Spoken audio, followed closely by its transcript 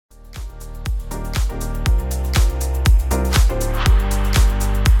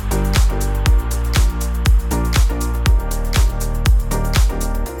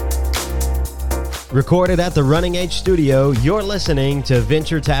Recorded at the Running H Studio, you're listening to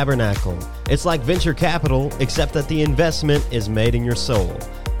Venture Tabernacle. It's like venture capital, except that the investment is made in your soul.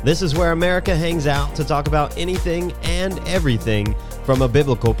 This is where America hangs out to talk about anything and everything from a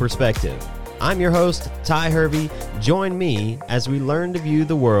biblical perspective. I'm your host, Ty Hervey. Join me as we learn to view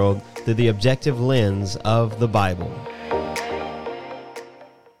the world through the objective lens of the Bible.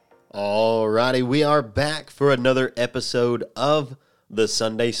 Alrighty, we are back for another episode of the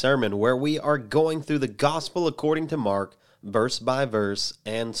Sunday Sermon, where we are going through the Gospel according to Mark, verse by verse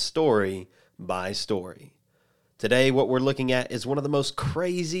and story by story. Today, what we're looking at is one of the most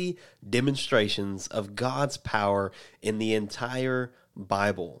crazy demonstrations of God's power in the entire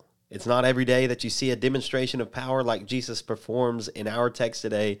Bible. It's not every day that you see a demonstration of power like Jesus performs in our text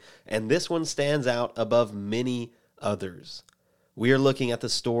today, and this one stands out above many others. We are looking at the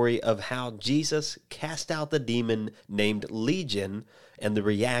story of how Jesus cast out the demon named Legion and the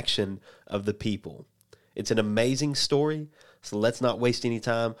reaction of the people. It's an amazing story, so let's not waste any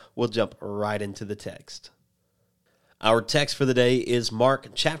time. We'll jump right into the text. Our text for the day is Mark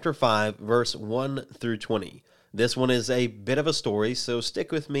chapter 5, verse 1 through 20. This one is a bit of a story, so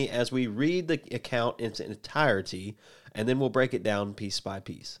stick with me as we read the account in its entirety, and then we'll break it down piece by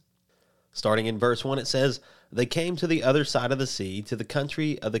piece. Starting in verse 1, it says, "They came to the other side of the sea, to the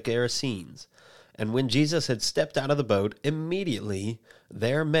country of the Gerasenes. And when Jesus had stepped out of the boat, immediately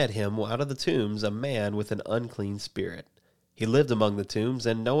there met him out of the tombs a man with an unclean spirit. He lived among the tombs,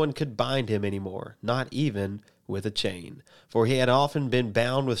 and no one could bind him any more, not even with a chain. For he had often been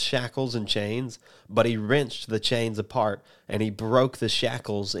bound with shackles and chains, but he wrenched the chains apart, and he broke the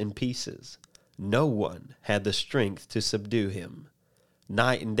shackles in pieces. No one had the strength to subdue him.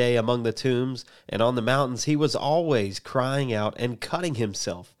 Night and day among the tombs and on the mountains he was always crying out and cutting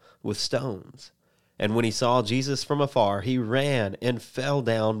himself with stones. And when he saw Jesus from afar, he ran and fell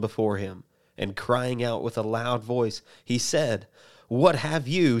down before him, and crying out with a loud voice, he said, 'What have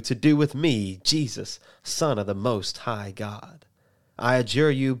you to do with me, Jesus, Son of the Most High God? I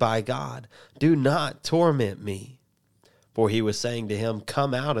adjure you by God, do not torment me.' For he was saying to him,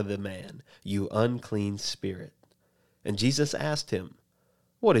 'Come out of the man, you unclean spirit.' And Jesus asked him,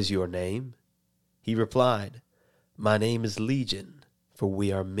 'What is your name?' He replied, 'My name is Legion, for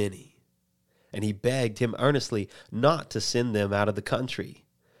we are many.' And he begged him earnestly not to send them out of the country.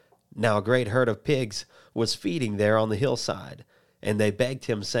 Now a great herd of pigs was feeding there on the hillside, and they begged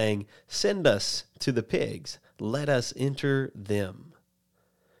him, saying, 'Send us to the pigs, let us enter them.'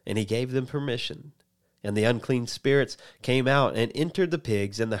 And he gave them permission. And the unclean spirits came out and entered the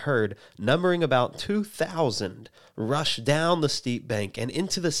pigs, and the herd, numbering about 2,000, rushed down the steep bank and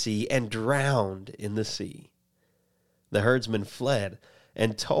into the sea and drowned in the sea. The herdsmen fled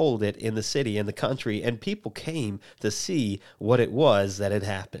and told it in the city and the country, and people came to see what it was that had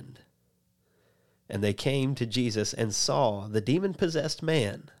happened. And they came to Jesus and saw the demon-possessed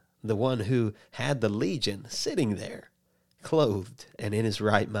man, the one who had the legion, sitting there, clothed and in his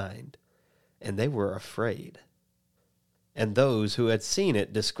right mind. And they were afraid. And those who had seen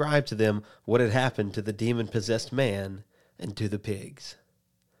it described to them what had happened to the demon-possessed man and to the pigs.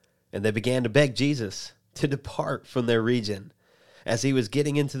 And they began to beg Jesus to depart from their region. As he was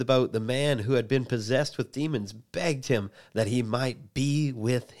getting into the boat, the man who had been possessed with demons begged him that he might be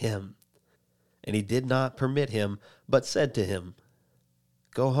with him. And he did not permit him, but said to him,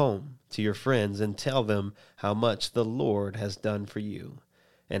 'Go home to your friends and tell them how much the Lord has done for you,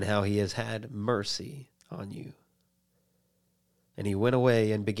 and how he has had mercy on you.' And he went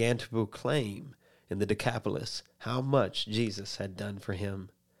away and began to proclaim in the Decapolis how much Jesus had done for him,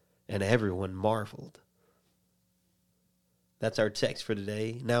 and everyone marveled." That's our text for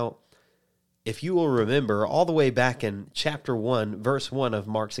today. Now, if you will remember, all the way back in chapter 1, verse 1 of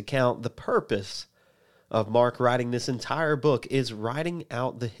Mark's account, the purpose of Mark writing this entire book is writing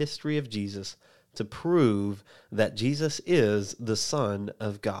out the history of Jesus to prove that Jesus is the Son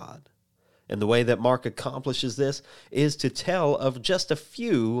of God. And the way that Mark accomplishes this is to tell of just a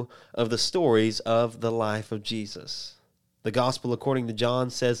few of the stories of the life of Jesus. The Gospel according to John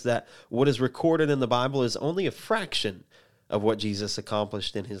says that what is recorded in the Bible is only a fraction of what Jesus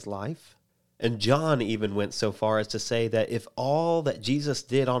accomplished in his life. And John even went so far as to say that if all that Jesus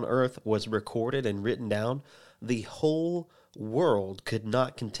did on earth was recorded and written down, the whole world could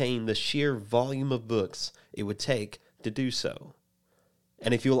not contain the sheer volume of books it would take to do so.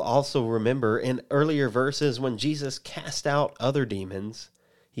 And if you'll also remember, in earlier verses when Jesus cast out other demons,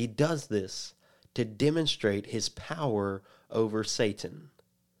 he does this to demonstrate his power over Satan.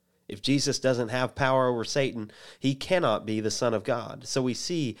 If Jesus doesn't have power over Satan, he cannot be the Son of God. So we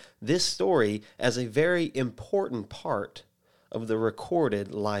see this story as a very important part of the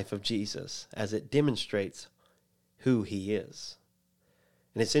recorded life of Jesus as it demonstrates who he is.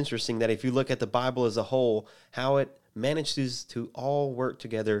 And it's interesting that if you look at the Bible as a whole, how it manages to all work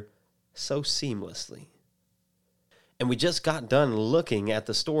together so seamlessly. And we just got done looking at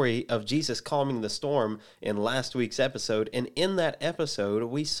the story of Jesus calming the storm in last week's episode. And in that episode,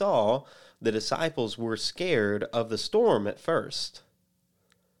 we saw the disciples were scared of the storm at first.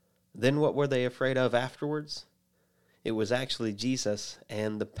 Then what were they afraid of afterwards? It was actually Jesus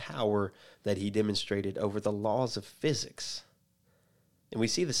and the power that he demonstrated over the laws of physics. And we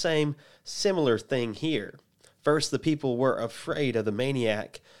see the same similar thing here. First, the people were afraid of the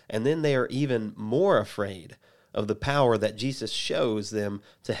maniac, and then they are even more afraid of the power that Jesus shows them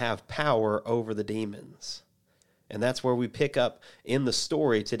to have power over the demons. And that's where we pick up in the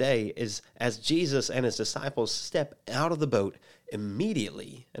story today, is as Jesus and his disciples step out of the boat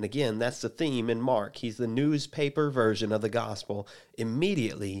immediately, and again, that's the theme in Mark. He's the newspaper version of the gospel.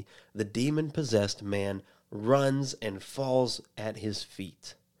 Immediately, the demon-possessed man runs and falls at his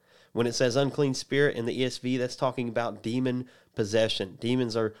feet. When it says unclean spirit in the ESV, that's talking about demon possession.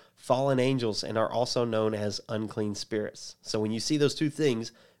 Demons are fallen angels and are also known as unclean spirits. So when you see those two things,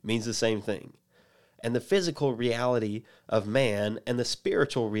 it means the same thing. And the physical reality of man and the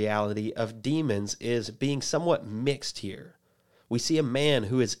spiritual reality of demons is being somewhat mixed here. We see a man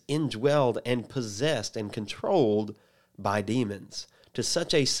who is indwelled and possessed and controlled by demons to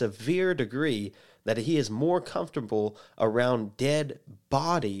such a severe degree that he is more comfortable around dead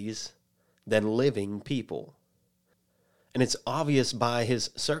bodies than living people. And it's obvious by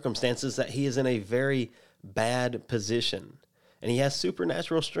his circumstances that he is in a very bad position. And he has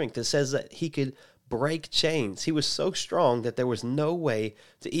supernatural strength. It says that he could break chains. He was so strong that there was no way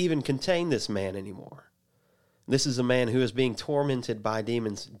to even contain this man anymore. This is a man who is being tormented by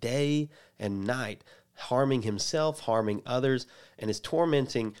demons day and night, harming himself, harming others, and is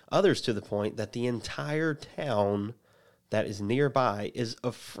tormenting others to the point that the entire town that is nearby is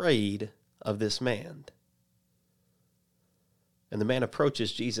afraid of this man. And the man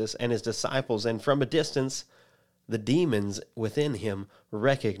approaches Jesus and his disciples, and from a distance, the demons within him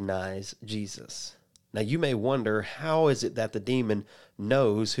recognize Jesus. Now you may wonder, how is it that the demon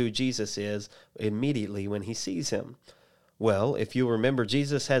knows who Jesus is immediately when he sees him? Well, if you remember,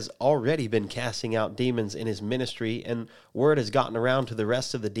 Jesus has already been casting out demons in his ministry, and word has gotten around to the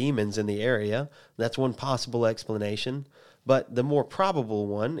rest of the demons in the area. That's one possible explanation. But the more probable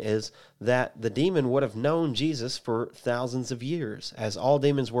one is that the demon would have known Jesus for thousands of years, as all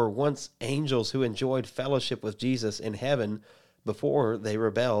demons were once angels who enjoyed fellowship with Jesus in heaven before they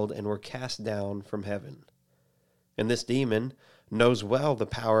rebelled and were cast down from heaven. And this demon knows well the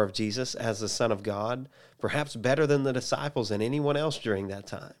power of Jesus as the Son of God, perhaps better than the disciples and anyone else during that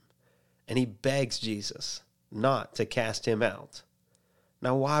time. And he begs Jesus not to cast him out.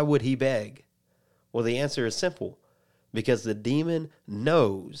 Now, why would he beg? Well, the answer is simple. Because the demon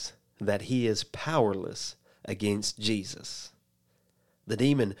knows that he is powerless against Jesus. The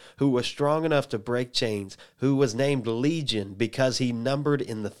demon who was strong enough to break chains, who was named Legion because he numbered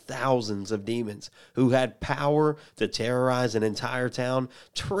in the thousands of demons, who had power to terrorize an entire town,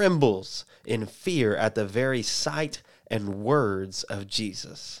 trembles in fear at the very sight and words of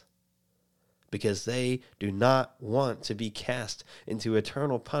Jesus. Because they do not want to be cast into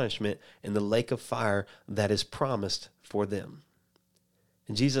eternal punishment in the lake of fire that is promised for them.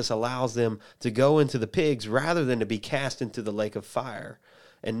 And Jesus allows them to go into the pigs rather than to be cast into the lake of fire.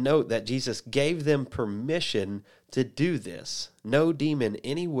 And note that Jesus gave them permission to do this. No demon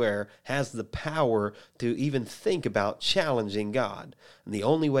anywhere has the power to even think about challenging God. And the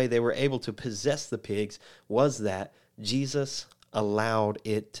only way they were able to possess the pigs was that Jesus allowed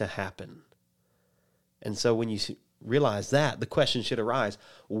it to happen. And so when you realize that, the question should arise,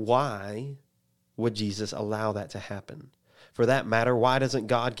 why would Jesus allow that to happen? For that matter, why doesn't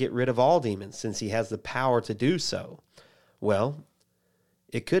God get rid of all demons since he has the power to do so? Well,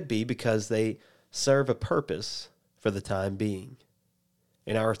 it could be because they serve a purpose for the time being.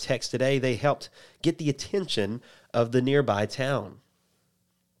 In our text today, they helped get the attention of the nearby town.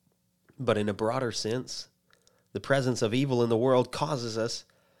 But in a broader sense, the presence of evil in the world causes us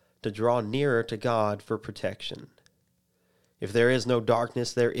to draw nearer to God for protection. If there is no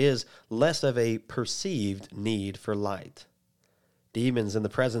darkness, there is less of a perceived need for light. Demons in the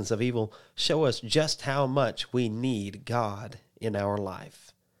presence of evil show us just how much we need God in our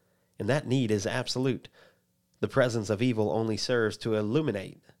life. And that need is absolute. The presence of evil only serves to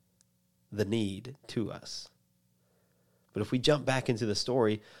illuminate the need to us. But if we jump back into the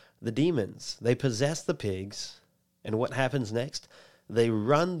story, the demons, they possess the pigs, and what happens next? They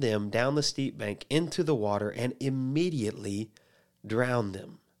run them down the steep bank into the water, and immediately drown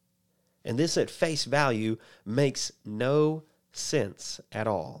them. And this at face value makes no sense at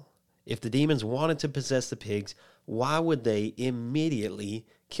all. If the demons wanted to possess the pigs, why would they immediately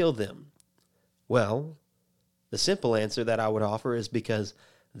kill them? Well, the simple answer that I would offer is because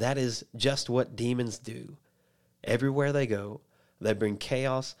that is just what demons do. Everywhere they go, they bring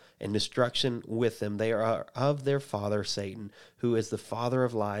chaos and destruction with them. They are of their father, Satan, who is the father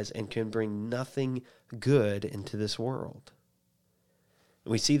of lies and can bring nothing good into this world.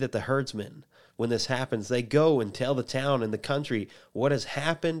 We see that the herdsmen, when this happens, they go and tell the town and the country what has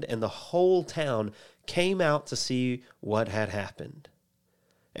happened, and the whole town came out to see what had happened.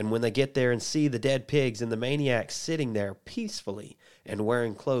 And when they get there and see the dead pigs and the maniacs sitting there peacefully and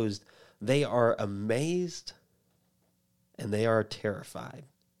wearing clothes, they are amazed and they are terrified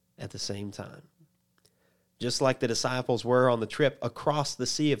at the same time. Just like the disciples were on the trip across the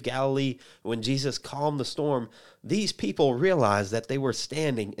Sea of Galilee when Jesus calmed the storm, these people realized that they were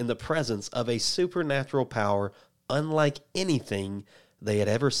standing in the presence of a supernatural power unlike anything they had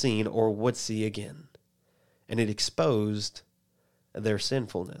ever seen or would see again. And it exposed their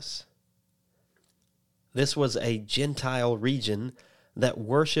sinfulness. This was a Gentile region that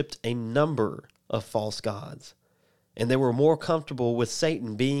worshipped a number of false gods. And they were more comfortable with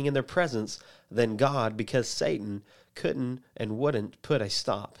Satan being in their presence than God, because Satan couldn't and wouldn't put a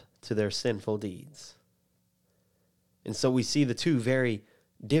stop to their sinful deeds. And so we see the two very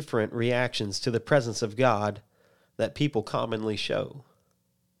different reactions to the presence of God that people commonly show.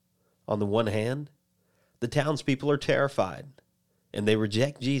 On the one hand, the townspeople are terrified, and they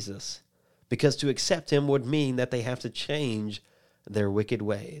reject Jesus, because to accept him would mean that they have to change their wicked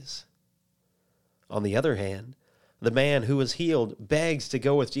ways. On the other hand, the man who was healed begs to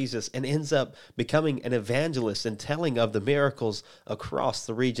go with Jesus and ends up becoming an evangelist and telling of the miracles across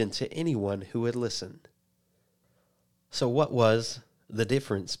the region to anyone who would listen. So what was the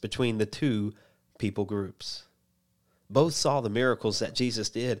difference between the two people groups? Both saw the miracles that Jesus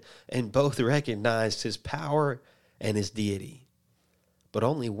did, and both recognized his power and his deity. But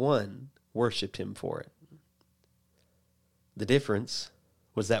only one worshiped him for it. The difference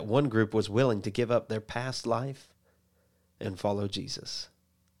was that one group was willing to give up their past life and follow Jesus,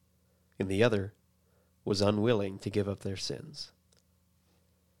 and the other was unwilling to give up their sins.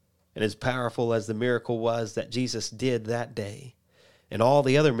 And as powerful as the miracle was that Jesus did that day, and all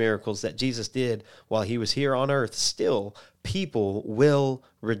the other miracles that Jesus did while he was here on earth, still people will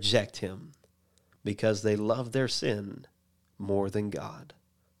reject him because they love their sin more than God.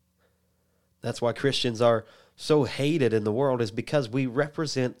 That's why Christians are so hated in the world, is because we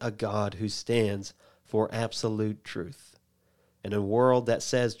represent a God who stands for absolute truth. In a world that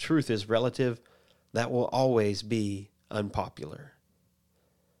says truth is relative, that will always be unpopular.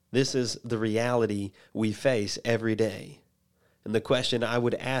 This is the reality we face every day. And the question I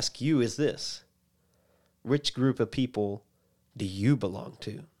would ask you is this: which group of people do you belong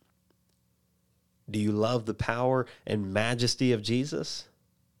to? Do you love the power and majesty of Jesus?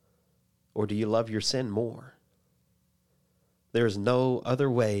 Or do you love your sin more? There is no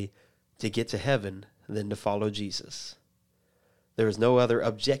other way to get to heaven than to follow Jesus. There is no other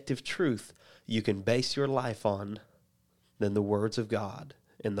objective truth you can base your life on than the words of God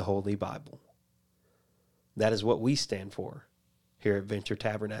in the Holy Bible. That is what we stand for here at Venture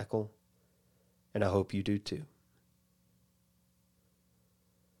Tabernacle, and I hope you do too.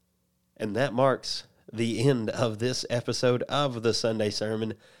 And that marks the end of this episode of the Sunday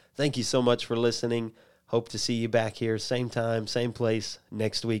Sermon. Thank you so much for listening. Hope to see you back here, same time, same place,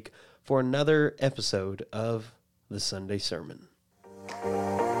 next week for another episode of the Sunday Sermon.